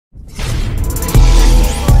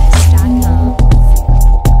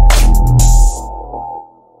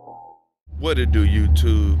What it do,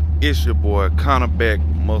 YouTube? It's your boy Cornerback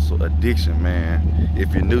Muscle Addiction, man.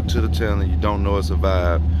 If you're new to the channel and you don't know it's a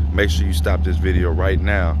vibe, make sure you stop this video right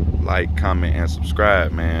now. Like, comment, and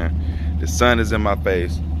subscribe, man. The sun is in my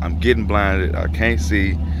face. I'm getting blinded. I can't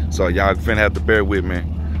see, so y'all finna have to bear with me.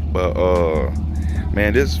 But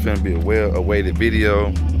man, this is finna be a well-awaited video.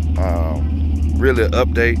 Really an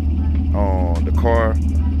update on the car.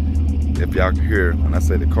 If y'all can hear when I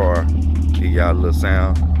say the car, give y'all a little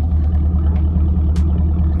sound.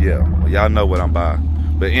 Yeah, well, y'all know what I'm by.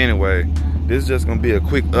 But anyway, this is just gonna be a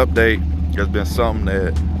quick update. There's been something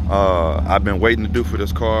that I've been waiting to do for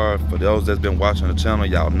this car. For those that's been watching the channel,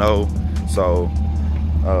 y'all know. So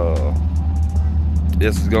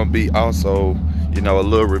this is gonna be also, you know, a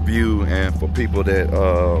little review, and for people that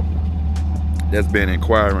that's been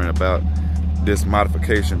inquiring about this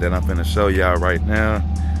modification that I'm finna show y'all right now.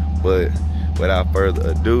 But without further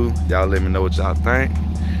ado, y'all let me know what y'all think.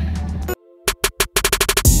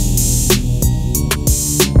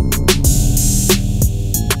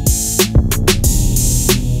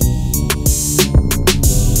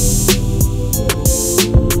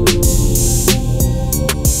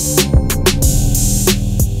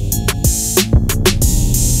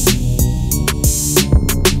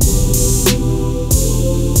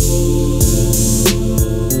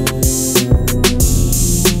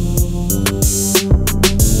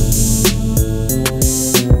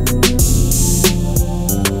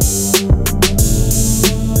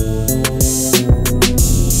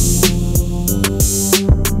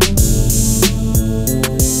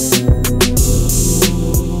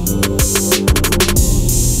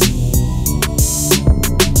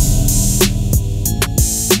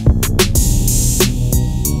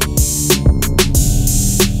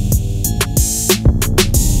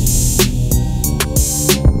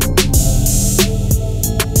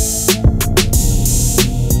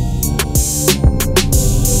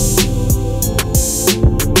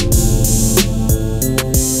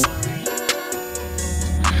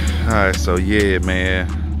 Alright, so yeah, man,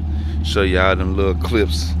 show y'all them little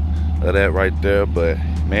clips of that right there. But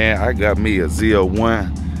man, I got me a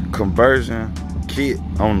Z01 conversion kit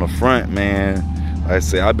on the front, man. Like I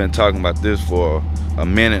say, I've been talking about this for a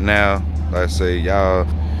minute now. Like I say, y'all,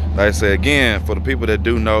 like I say again, for the people that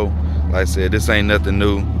do know, like I said, this ain't nothing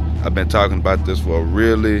new. I've been talking about this for a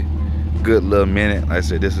really good little minute. Like I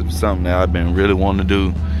said, this is something that I've been really wanting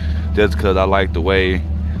to do, just because I like the way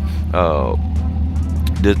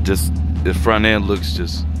this front end looks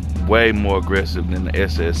just way more aggressive than the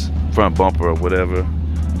SS front bumper or whatever.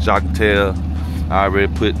 As y'all can tell, I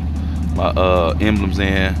already put my emblems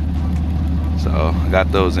in, so I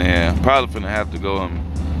got those in. Probably finna have to go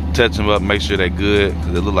and touch them up, make sure they're good,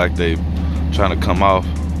 because they look like they trying to come off.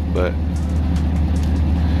 But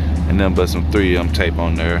and then but some 3M tape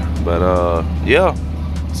on there. But yeah,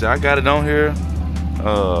 see, I got it on here.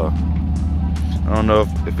 I don't know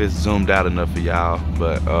if it's zoomed out enough for y'all,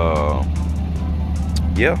 but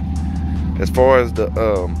yeah. As far as the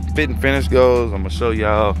fit and finish goes, I'm gonna show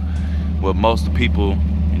y'all what most of the people,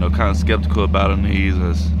 you know, kind of skeptical about on these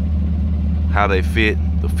is how they fit,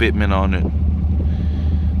 the fitment on it,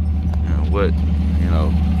 and what, you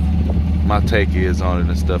know, my take is on it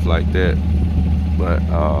and stuff like that. But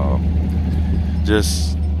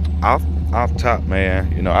just off top,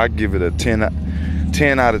 man, you know, I give it a 10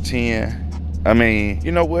 out of 10. I mean,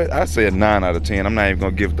 you know what? I say a 9 out of 10. I'm not even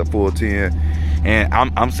gonna give it the full 10. And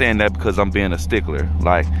I'm saying that because I'm being a stickler.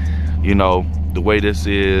 Like, you know, the way this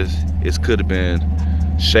is, it could have been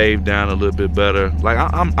shaved down a little bit better. Like,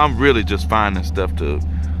 I'm really just finding stuff to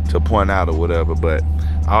point out or whatever. But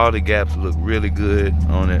all the gaps look really good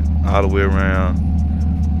on it, all the way around.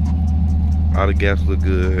 All the gaps look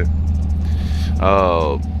good.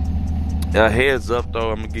 A heads up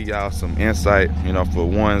though, I'm gonna give y'all some insight, you know, for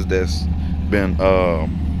ones that's been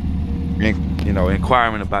you know,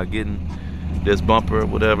 inquiring about getting this bumper or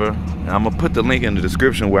whatever. And I'm gonna put the link in the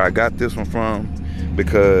description where I got this one from,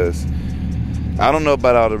 because I don't know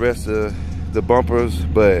about all the rest of the bumpers,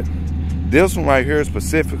 but this one right here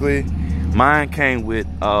specifically, mine came with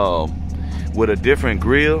a different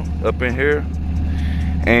grill up in here,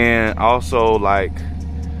 and also, like,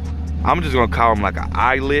 I'm just gonna call them like an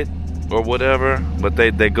eyelet or whatever, but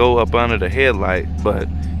they go up under the headlight. But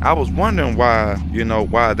I was wondering why, you know,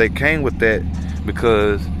 why they came with that,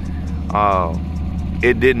 because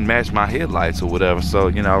it didn't match my headlights or whatever. So,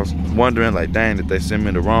 you know, I was wondering, like, dang, did they send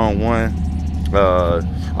me the wrong one? Oh,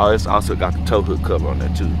 it's also got the tow hook cover on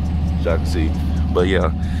there too, as y'all can see. But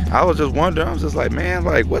yeah, I was just wondering, I was just like, man,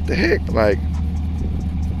 like, what the heck? Like,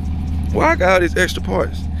 why I got all these extra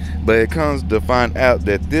parts? But it comes to find out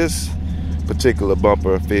that this particular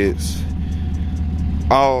bumper fits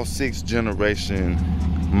all 6th generation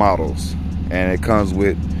models, and it comes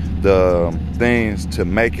with the things to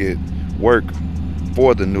make it work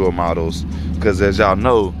for the newer models. Because as y'all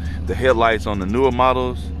know, the headlights on the newer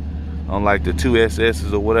models, on like the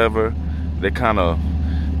 2SSs or whatever, they're kind of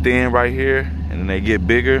thin right here, and then they get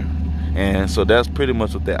bigger. And so that's pretty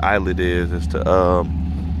much what that eyelet is to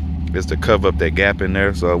cover up that gap in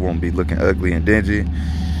there, so it won't be looking ugly and dingy.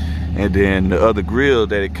 And then the other grill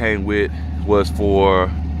that it came with was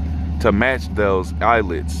to match those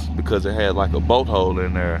eyelets, because it had like a bolt hole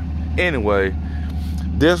in there. Anyway,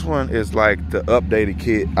 this one is like the updated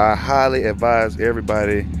kit. I highly advise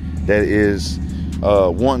everybody that is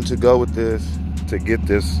wanting to go with this to get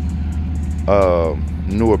this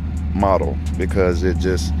newer model, because it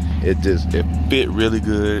fit really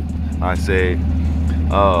good. I say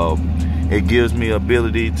it gives me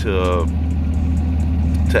ability to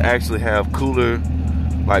actually have cooler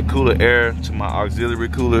air to my auxiliary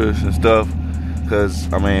coolers and stuff. Because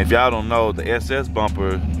I mean, if y'all don't know, the SS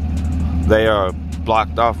bumper, they are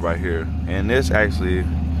blocked off right here, and this actually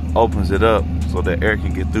opens it up so that air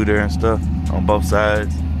can get through there and stuff on both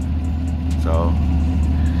sides. So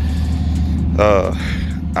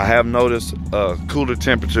I have noticed cooler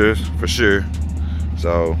temperatures for sure.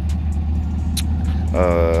 So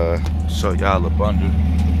show y'all up under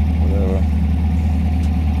whatever.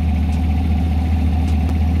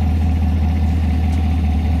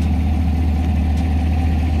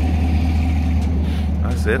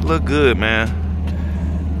 I said, look good, man.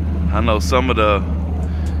 I know some of the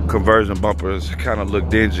conversion bumpers kind of look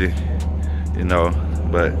dingy, you know,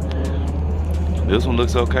 but this one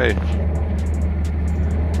looks okay.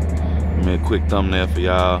 Give me a quick thumbnail for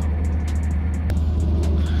y'all.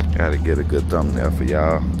 Gotta get a good thumbnail for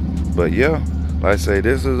y'all. But yeah, like I say,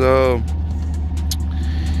 this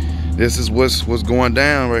is what's going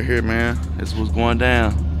down right here, man. This is what's going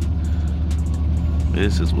down.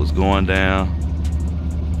 This is what's going down.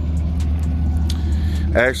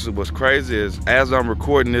 Actually, what's crazy is, as I'm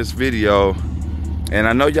recording this video, and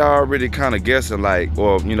I know y'all already kind of guessing, like,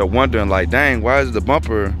 or you know, wondering like, dang, why is the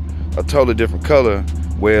bumper a totally different color?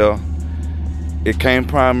 Well, it came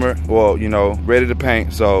primer, well, you know, ready to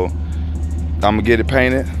paint, so I'm gonna get it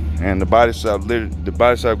painted. And the body shop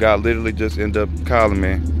guy literally just ended up calling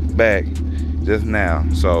me back just now.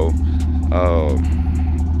 So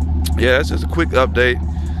yeah, that's just a quick update.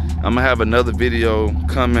 I'm gonna have another video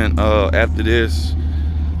coming after this,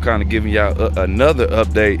 kind of giving y'all another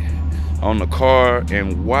update on the car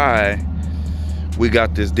and why we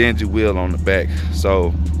got this dingy wheel on the back.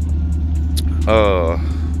 So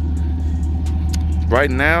right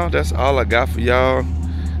now, that's all I got for y'all.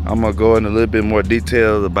 I'm gonna go in a little bit more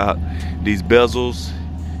detail about these bezels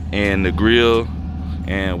and the grill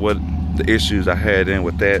and what the issues I had in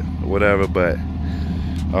with that or whatever, but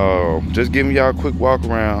just giving y'all a quick walk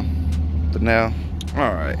around for now.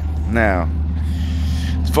 All right, now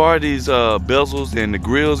as far as these bezels and the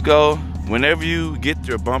grills go, whenever you get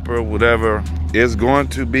your bumper or whatever, it's going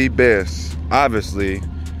to be best, obviously,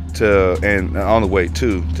 and the only way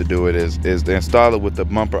to do it is to install it with the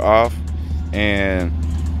bumper off. And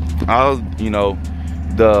I'll, you know,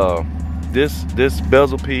 this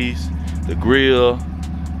bezel piece, the grill,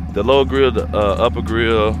 the lower grill, the upper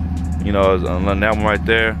grill, you know, on that one right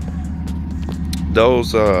there,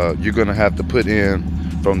 those you're gonna have to put in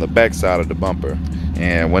from the back side of the bumper.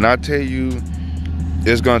 And when I tell you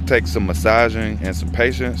it's gonna take some massaging and some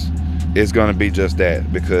patience, it's gonna be just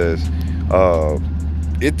that, because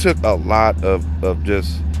it took a lot of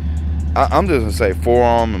just, I'm just gonna say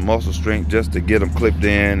forearm and muscle strength just to get them clipped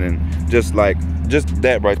in, and just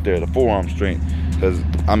that right there, the forearm strength. Because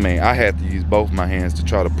I mean, I had to use both my hands to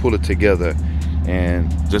try to pull it together.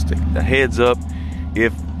 And just a heads up,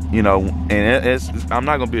 if you know, and I'm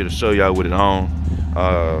not gonna be able to show y'all with it on,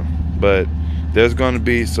 but there's gonna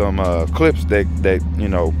be some clips that you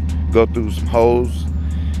know go through some holes.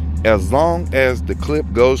 As long as the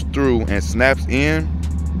clip goes through and snaps in,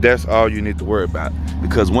 that's all you need to worry about.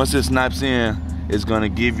 Because once it snaps in, it's gonna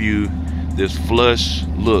give you this flush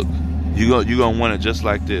look. You're gonna want it just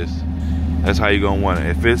like this. That's how you're gonna want it.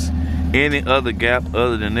 If it's any other gap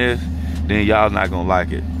other than this, then y'all not gonna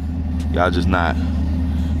like it. Y'all just not.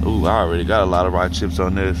 Ooh, I already got a lot of rock chips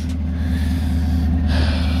on this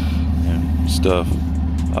and stuff.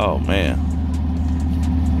 Oh man,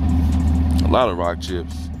 a lot of rock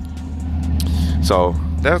chips. So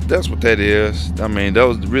that's what that is. I mean, that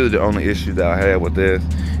was really the only issue that I had with this.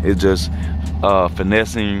 It's just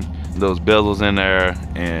finessing those bezels in there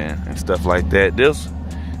and stuff like that. This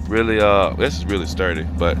really this is really sturdy,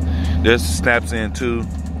 but this snaps in too.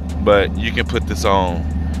 But you can put this on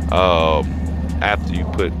after you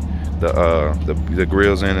put the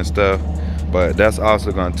grills in and stuff. But that's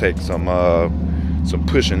also gonna take some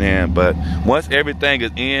pushing in. But once everything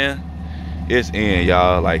is in, it's in,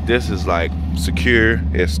 y'all. Like, this is like secure,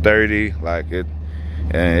 it's sturdy, like it,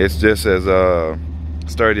 and it's just as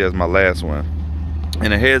sturdy as my last one.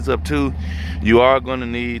 And a heads up too, you are gonna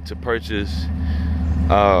need to purchase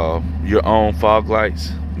your own fog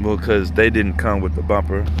lights, because they didn't come with the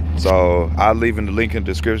bumper. So I'll leave in the link in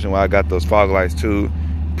the description where I got those fog lights too.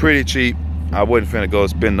 Pretty cheap. I wasn't finna go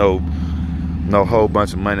spend no whole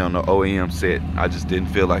bunch of money on the OEM set. I just didn't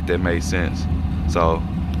feel like that made sense. So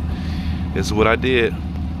this is what I did.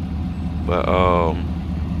 But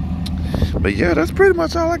yeah, that's pretty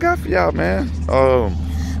much all I got for y'all, man.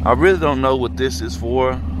 I really don't know what this is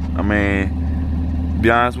for. I mean, be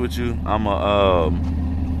honest with you, I'ma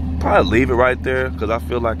probably leave it right there, because I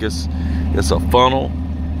feel like it's a funnel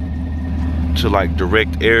to like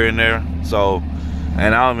direct air in there. So,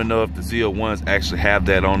 and I don't even know if the ZL1s actually have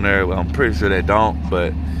that on there. Well, I'm pretty sure they don't,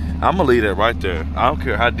 but I'm gonna leave that right there. I don't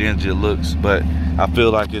care how dingy it looks, but I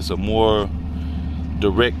feel like it's a more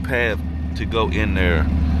direct path to go in there,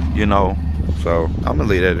 you know. So I'm gonna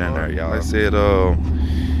leave that in there, y'all. Like I said,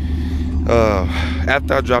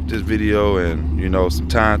 after I drop this video and, you know, some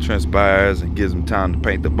time transpires and gives me time to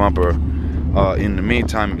paint the bumper, in the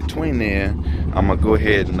meantime, in between then, I'm gonna go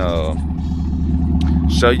ahead and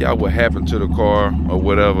show y'all what happened to the car or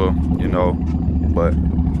whatever, you know. But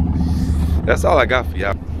that's all I got for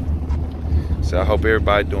y'all. So I hope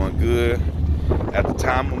everybody doing good. At the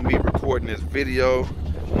time of me recording this video,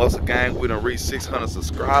 Muscle Gang, we done reached 600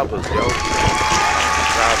 subscribers, yo.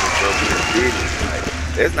 Subscribers, bro. We did it. Like,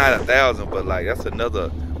 it's not 1,000, but like, that's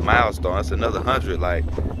another milestone. That's another 100. Like,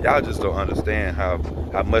 y'all just don't understand how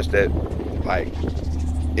much that, like,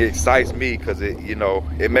 it excites me, because it, you know,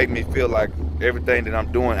 it make me feel like everything that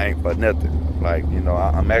I'm doing ain't for nothing. Like, you know,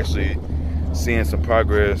 I'm actually seeing some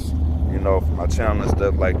progress, you know, for my channel and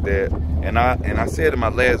stuff like that. And I said in my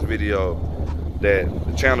last video that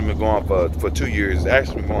the channel been going for 2 years. It's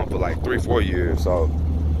actually been going for like 3-4 years. So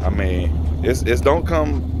I mean, it's don't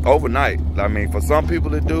come overnight. I mean, for some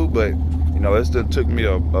people it do, but you know, it still took me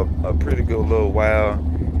a pretty good little while.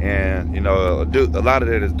 And you know, a lot of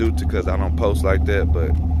that is due to because I don't post like that.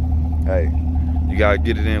 But hey, you gotta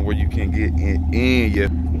get it in where you can get in yeah.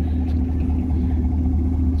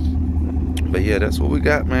 But yeah, that's what we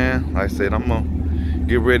got, man. Like I said, I'm gonna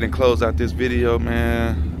get ready and close out this video,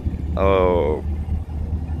 man.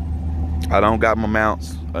 I don't got my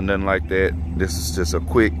mounts or nothing like that. This is just a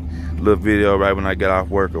quick little video right when I get off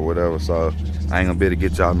work or whatever. So I ain't gonna be able to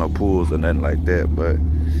get y'all no pools or nothing like that. But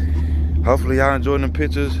hopefully y'all enjoying them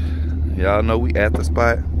pictures. Y'all know we at the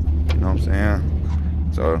spot. You know what I'm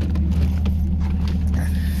saying? So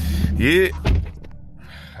yeah,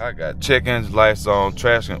 I got check engine lights on,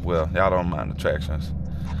 traction. Well, y'all don't mind the tractions.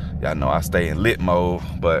 Y'all know I stay in lit mode.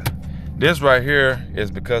 But this right here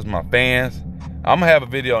is because my fans. I'm gonna have a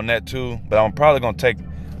video on that too, but I'm probably gonna take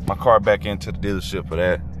my car back into the dealership for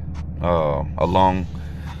that, along,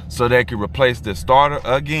 so they can replace the starter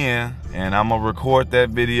again. And I'm gonna record that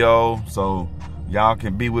video so y'all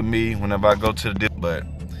can be with me whenever I go to the dealership. But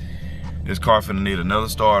this car finna need another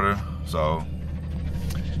starter, so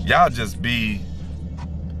y'all just be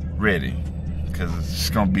ready, because it's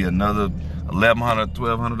gonna be another $1,100,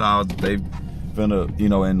 $1,200 that they finna, you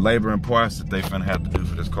know, in labor and parts that they finna have to do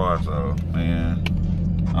for this car. So man,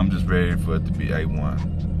 I'm just ready for it to be A1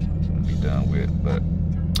 and be done with. But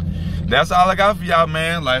that's all I got for y'all,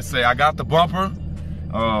 man. Like I say, I got the bumper.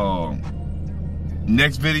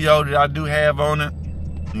 Next video that I do have on it,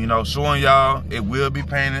 you know, showing y'all, it will be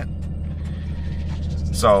painted.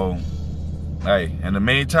 So hey, in the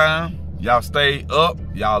meantime, y'all stay up,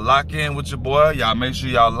 y'all lock in with your boy. Y'all make sure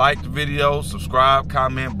y'all like the video, subscribe,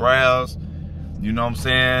 comment, browse. You know what I'm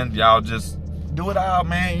saying? Y'all just do it out,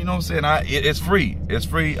 man. You know what I'm saying? It's free. It's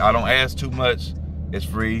free. I don't ask too much. It's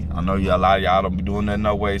free. I know a lot of y'all don't be doing that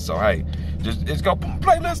no way. So hey, just go put a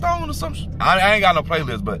playlist on or something. I ain't got no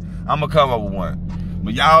playlist, but I'm gonna come up with one.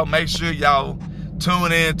 But y'all make sure y'all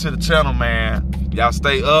tune in to the channel, man. Y'all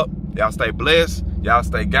stay up. Y'all stay blessed. Y'all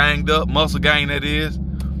stay ganged up. Muscle gang, that is.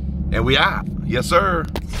 And we out. Yes, sir.